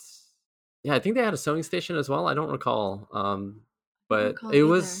 And yeah, I think they had a sewing station as well. I don't recall. I don't But recall it either.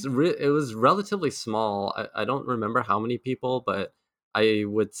 was it was relatively small. I don't remember how many people, but I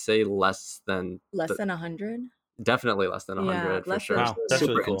would say less than Less than 100. definitely less than Yeah, 100 for less sure. than Wow, that's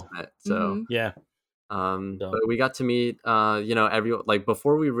really Super cool. intimate. So Mhm. Yeah. So, but we got to meet everyone, like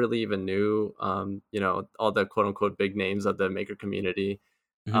before we really even knew all the quote unquote big names of the maker community.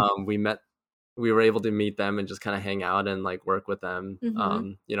 Mhm. We were able to meet them and just kind of hang out and like work with them,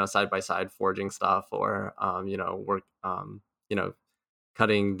 Mhm. side by side forging stuff, or work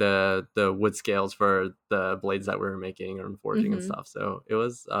cutting the wood scales for the blades that we were making or forging and Mhm. stuff. So it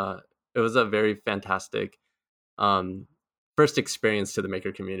was a very fantastic um first experience to the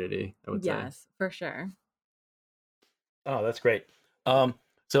maker community, I would say. Yes, for sure. Oh, that's great.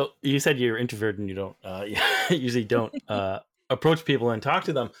 So you said you're introverted and you don't usually don't approach people and talk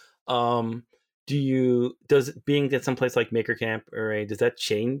to them. Does being at some place like Maker Camp does that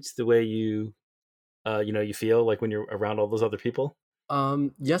change the way you you feel like when you're around all those other people?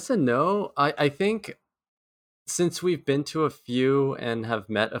 Yes and no. I think since we've been to a few and have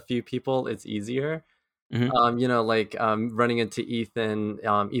met a few people, it's easier. Mhm. Like running into Ethan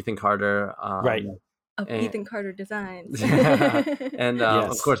Carter, Right. Of and Ethan Carter Designs. and of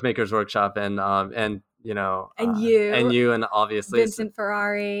Yes. course Makers Workshop and And and you, you and obviously Vincent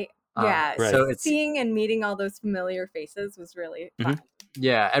Ferrari. Yeah, Right. so it's seeing and meeting all those familiar faces was really Mhm. fun.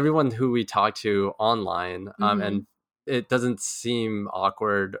 yeah, everyone who we talk to online, Mhm. and it doesn't seem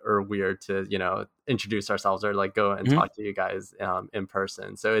awkward or weird to introduce ourselves or like go and Mhm. talk to you guys in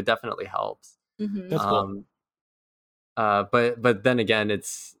person. So it definitely helps. Mhm. That's cool. But then again,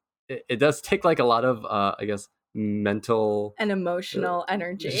 it does take like a lot of I guess mental And emotional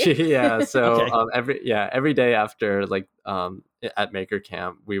energy. yeah. So Okay. every day after like at Maker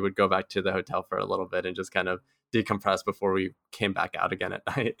Camp, we would go back to the hotel for a little bit and just kind of decompress before we came back out again at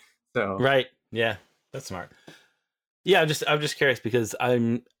night. So Right. Yeah. That's smart. Yeah, I'm just curious because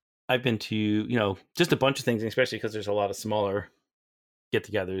I've been to just a bunch of things, especially because there's a lot of smaller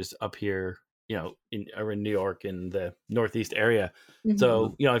get-togethers up here, in New York in the Northeast area. Mhm.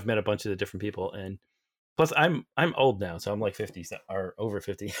 So I've met a bunch of the different people, and plus I'm old now, so I'm like 50 or over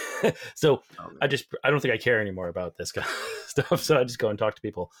 50. So oh, I man. don't think I care anymore about this kind of stuff. So I just go and talk to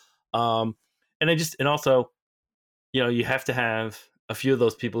people, um, and also you have to have a few of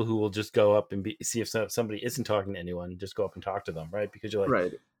those people who will just go up and see if somebody isn't talking to anyone, just go up and talk to them, right? Because you're like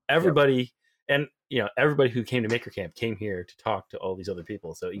Right. Yep. everybody, and everybody who came to Maker Camp came here to talk to all these other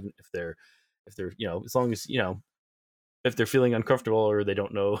people. So even if they're as long as if they're feeling uncomfortable or they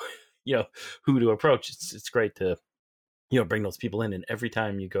don't know who to approach, it's great to bring those people in. And every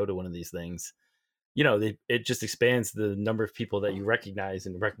time you go to one of these things, it just expands the number of people that you recognize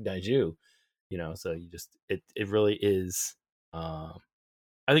and recognize so it really is. I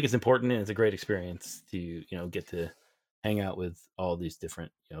think it's important, and it's a great experience to get to hang out with all these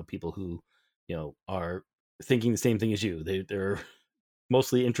different people who are thinking the same thing as you. They're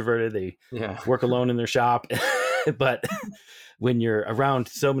mostly introverted. They Yeah. work alone in their shop, but when you're around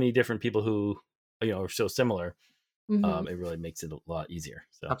so many different people who are so similar, Mhm. it really makes it a lot easier.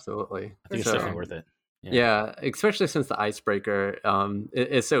 So Absolutely. I think it's For definitely sure. worth it. Yeah, especially since the icebreaker,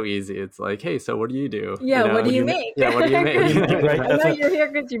 it's so easy. It's like, hey, so what do you do? Yeah, what do you you make? Yeah, what do you make? Right, I that's know what. you're here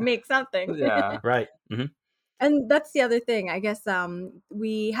because you make something. Yeah. Right. Hmm. And that's the other thing. I guess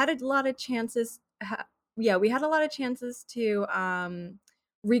we had a lot of chances. Yeah, we had a lot of chances to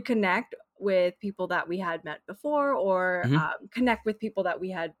reconnect with people that we had met before, or Hmm. connect with people that we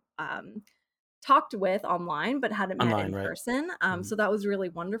had talked with online but hadn't met Online, in right? person. Mhm. So that was really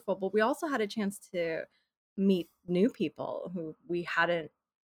wonderful. But we also had a chance to meet new people who we hadn't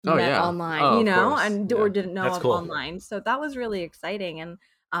Oh met yeah. online, Oh, of course. and or Yeah. didn't know That's of cool. online. So that was really exciting.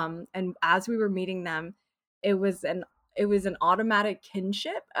 And as we were meeting them, it was an automatic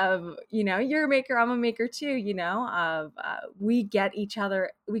kinship of, you're a maker, I'm a maker too, of we got each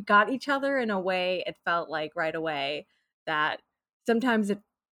other in a way. It felt like right away that sometimes it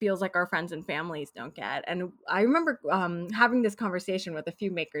feels like our friends and families don't get. And I remember having this conversation with a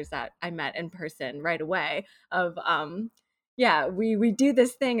few makers that I met in person right away of yeah, we do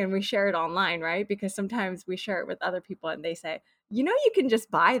this thing and we share it online, right? Because sometimes we share it with other people and they say, you can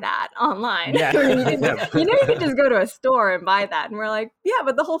just buy that online. Yeah. Or you can, Yeah. you can just go to a store and buy that. And we're like, yeah,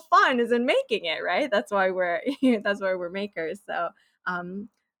 but the whole fun is in making it, right? That's why we're makers. So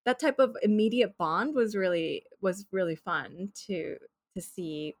that type of immediate bond was really fun to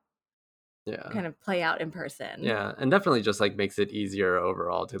see Yeah. kind of play out in person. Yeah, and definitely just like makes it easier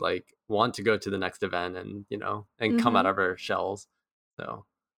overall to like want to go to the next event and and come out Mhm. of our shells. So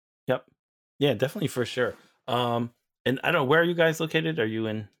Yep. Yeah, definitely for sure. And I don't know, where are you guys located? Are you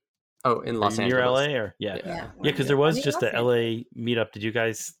in in are Los you near Angeles. LA or yeah? Yeah. Yeah, Yeah, we're because there was near just Los a Angeles. LA meetup. Did you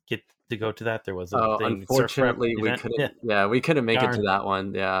guys get to go to that? There was a Oh, thing, surf prep unfortunately we event. Yeah. couldn't. Yeah, we couldn't make it to Darn. that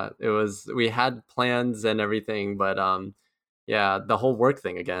one. Yeah, we had plans and everything, but yeah, the whole work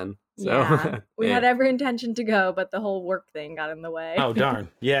thing again. So Yeah, we yeah. had every intention to go, but the whole work thing got in the way. Oh darn.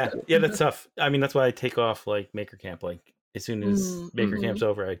 Yeah. Yeah, that's tough. I mean, that's why I take off like Maker Camp. Like as soon as Maker Camp's Mhm.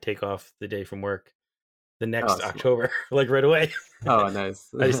 over, I take off the day from work the Oh, next smart. October, like right away. Oh,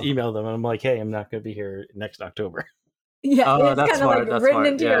 nice. I just email them and I'm like, hey, I'm not gonna be here next October. Yeah, Oh, it's that's kind of like smart. That's written smart.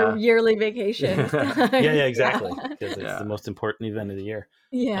 into your Yeah. yearly vacation Yeah, time. yeah, Yeah. exactly. Because it's the Yeah. most important event of the year.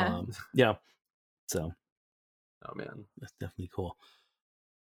 Yeah. Yeah. So Oh man. That's definitely cool.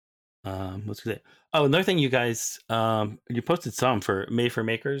 What's it? Oh, another thing, you guys, you posted some for Made for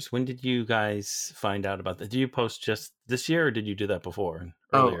Makers. When did you guys find out about that? Did you post just this year, or did you do that before,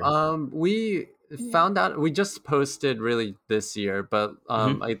 earlier? We Yeah. found out, we just posted really this year, but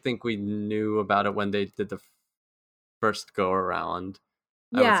Hmm. I think we knew about it when they did the first go around,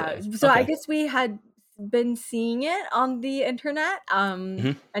 I would Yeah, say. so I Okay. guess we had been seeing it on the internet,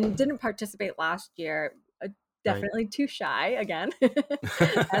 Hmm. and didn't participate last year. Right. Definitely too shy again,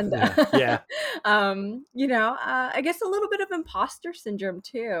 and Yeah. Yeah. I guess a little bit of imposter syndrome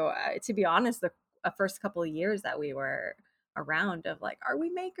too. To be honest, the first couple of years that we were around, of like, are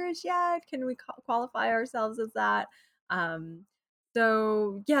we makers yet? Can we qualify ourselves as that? Um,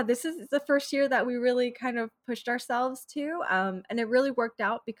 so yeah, this is the first year that we really kind of pushed ourselves to, and it really worked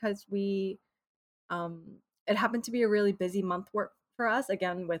out because um, it happened to be a really busy month work for us,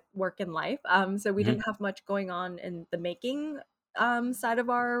 again with work and life. So we Hmm. didn't have much going on in the making side of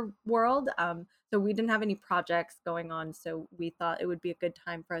our world. So we didn't have any projects going on. So we thought it would be a good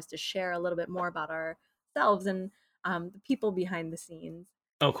time for us to share a little bit more about ourselves and the people behind the scenes.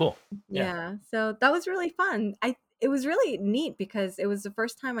 Oh, cool. Yeah. Yeah, so that was really fun. It was really neat because it was the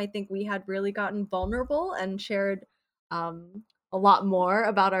first time I think we had really gotten vulnerable and shared a lot more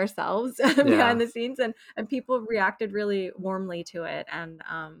about ourselves Yeah. behind the scenes, and people reacted really warmly to it, and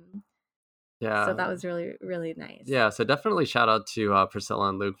so Yeah. that was really really nice. Yeah, so definitely shout out to Priscilla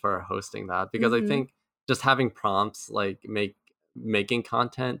and Luke for hosting that, because I Mhm. think just having prompts like making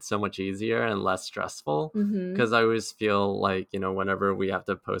content so much easier and less stressful. Mhm. Because I always feel like, whenever we have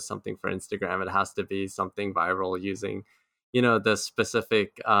to post something for Instagram, it has to be something viral using, the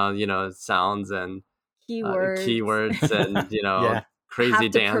specific sounds and Keywords. keywords and Yeah. crazy Have to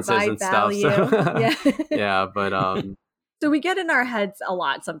dances provide and stuff. So value. Yeah. yeah, but So we get in our heads a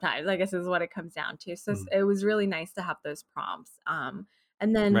lot sometimes, I guess is what it comes down to. So mm, it was really nice to have those prompts.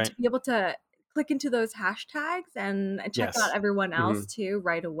 And then to Right. be able to click into those hashtags and check out Yes. everyone else mhm. too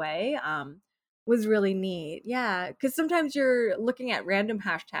right away, was really neat. Yeah. Because sometimes you're looking at random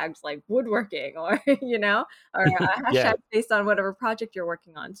hashtags like woodworking or, or a hashtag Yeah. based on whatever project you're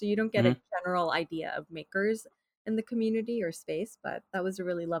working on. So you don't get a Hmm. general idea of makers in the community or space. But that was a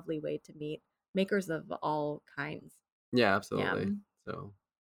really lovely way to meet makers of all kinds. Yeah, Yeah. absolutely. So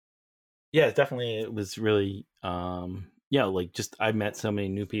Yeah. Definitely. It was really, yeah. Like, just I met so many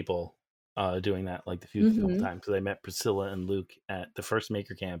new people, doing that. Like the few couple Mhm. times, because I met Priscilla and Luke at the first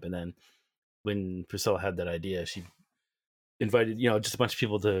Maker Camp, and then when Priscilla had that idea, she invited, just a bunch of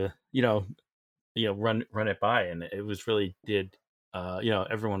people to, run it by, and it was really did,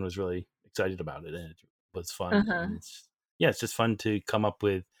 everyone was really excited about it, and it was fun, Uh-huh. and it's just fun to come up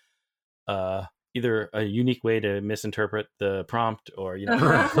with, uh either a unique way to misinterpret the prompt, or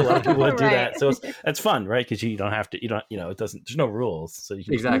Uh-huh. a lot of people would do Right. that, so it's fun, right? Because you don't have to, you don't, it doesn't, there's no rules, so you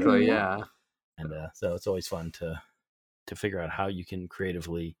can just make whatever exactly, you Mhm. want, yeah. and so it's always fun to figure out how you can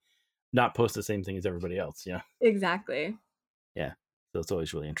creatively not post the same thing as everybody else, Exactly. yeah, so it's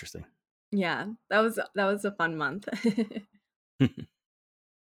always really interesting. Yeah. That was a fun month.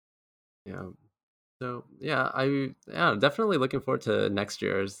 Yeah. So yeah, definitely looking forward to next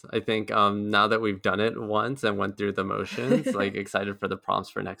year's. I think now that we've done it once and went through the motions, like excited for the prompts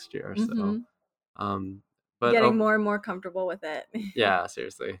for next year. So Mhm. um but Getting more and more comfortable with it. yeah,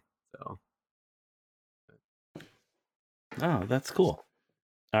 seriously. So Oh, that's cool.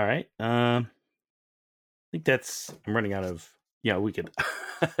 All right. Think that's, I'm running out of, we could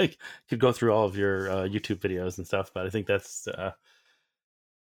could go through all of your YouTube videos and stuff, but I think that's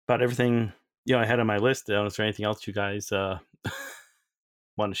about everything I had on my list. Is there anything else you guys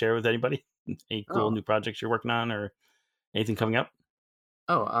want to share with anybody? Any cool oh new projects you're working on, or anything coming up?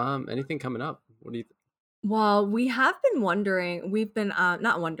 anything coming up? What do you Well, we have been wondering, we've been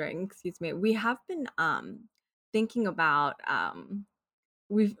not wondering, excuse me. We have been thinking about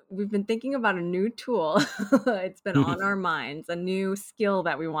we've been thinking about a new tool. It's been on our minds, a new skill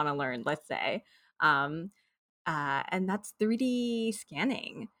that we want to learn, let's say. Um and that's 3D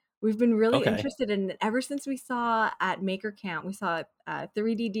scanning. We've been really Okay. interested in it ever since we saw at Maker Camp. We saw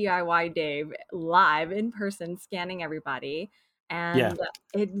 3D DIY Dave live in person scanning everybody, Yeah. and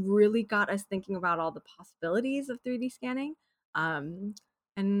it really got us thinking about all the possibilities of 3D scanning. Um,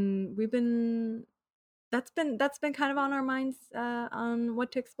 and that's been kind of on our minds on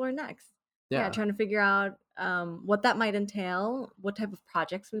what to explore next. Yeah, Yeah. trying to figure out what that might entail, what type of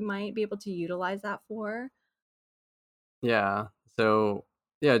projects we might be able to utilize that for. Yeah. So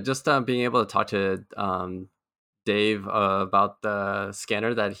yeah, just being able to talk to Dave about the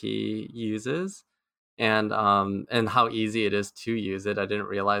scanner that he uses, and how easy it is to use it. I didn't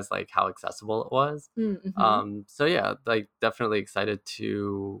realize like how accessible it was. Mm-hmm. So yeah, like definitely excited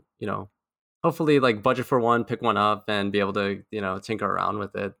to, hopefully like budget for one, pick one up and be able to, tinker around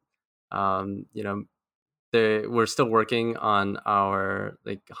with it. Um, you know, we're still working on our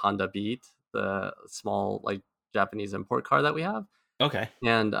like Honda Beat, the small like Japanese import car that we have. Okay.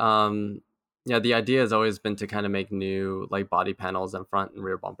 And yeah, the idea has always been to kind of make new like body panels and front and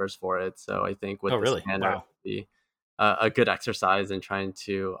rear bumpers for it. So I think with Oh, the really? scanner, Wow. it'll be a good exercise in trying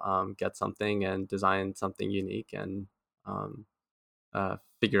to get something and design something unique and um,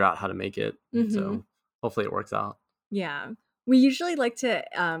 figure out how to make it. Mm-hmm. So hopefully it works out. Yeah. We usually like to,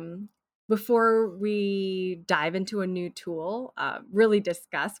 before we dive into a new tool, really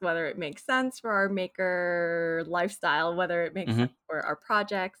discuss whether it makes sense for our maker lifestyle, whether it makes Hmm. sense for our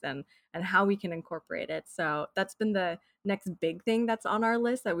projects, and how we can incorporate it. So that's been the next big thing that's on our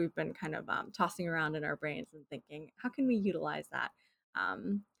list that we've been kind of tossing around in our brains and thinking, how can we utilize that?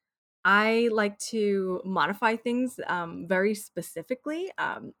 Um, I like to modify things very specifically,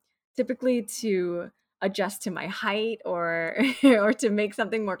 typically to adjust to my height or or to make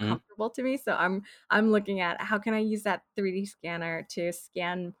something more Hmm. comfortable to me. So I'm looking at how can I use that 3D scanner to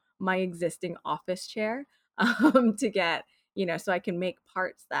scan my existing office chair to get, so I can make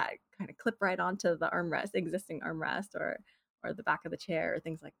parts that kind of clip right onto the armrest, existing armrest, or the back of the chair or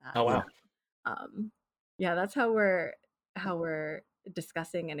things like that. Oh, Yeah. wow. Um, yeah, that's how we're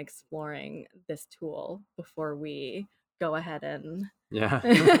discussing and exploring this tool before we go ahead and Yeah.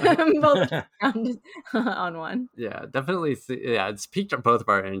 both around on one. Yeah, definitely. Yeah, it's piqued both of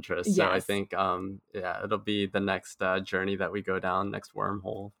our interests. So I Yes. think, yeah, it'll be the next journey that we go down, next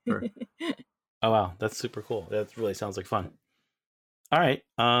wormhole. For Oh, wow. That's super cool. That really sounds like fun. All right.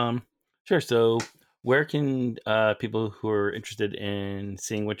 Sure. So where can people who are interested in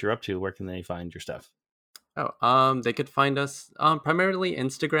seeing what you're up to, where can they find your stuff? they could find us primarily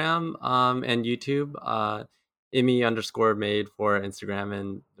Instagram and YouTube. Imi_made for Instagram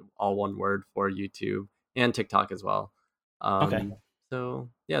and all one word for YouTube and TikTok as well. Okay. So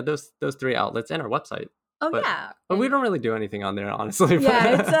yeah, those three outlets and our website. Oh But yeah. but we And don't really do anything on there, honestly.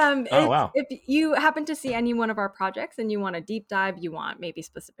 yeah, it's Oh, it's wow. if you happen to see any one of our projects and you want a deep dive, you want maybe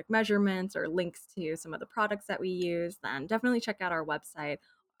specific measurements or links to some of the products that we use, then definitely check out our website.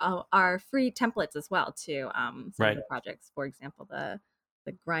 Our free templates as well to some of Right. the projects. For example, the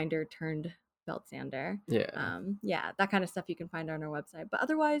grinder turned belt sander. Yeah. Yeah, that kind of stuff you can find on our website. But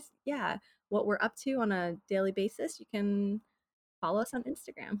otherwise, yeah, what we're up to on a daily basis, you can follow us on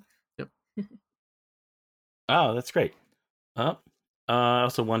Instagram. Yep. Oh, that's great. Uh, I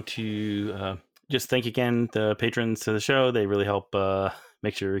also want to just thank again the patrons to the show. They really help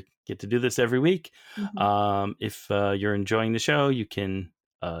make sure we get to do this every week. Mhm. If you're enjoying the show, you can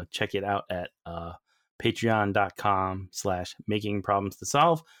check it out at patreon.com/making problems to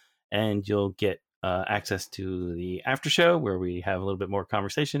solve, and you'll get access to the after show where we have a little bit more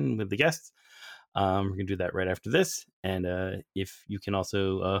conversation with the guests. We're going to do that right after this. And if you can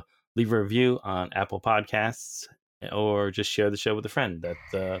also leave a review on Apple Podcasts or just share the show with a friend,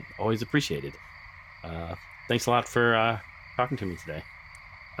 that's always appreciated. Thanks a lot for talking to me today.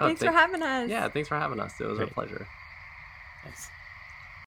 Oh, Thanks for having us. Yeah, thanks for having us. It was our Great. pleasure. Thanks.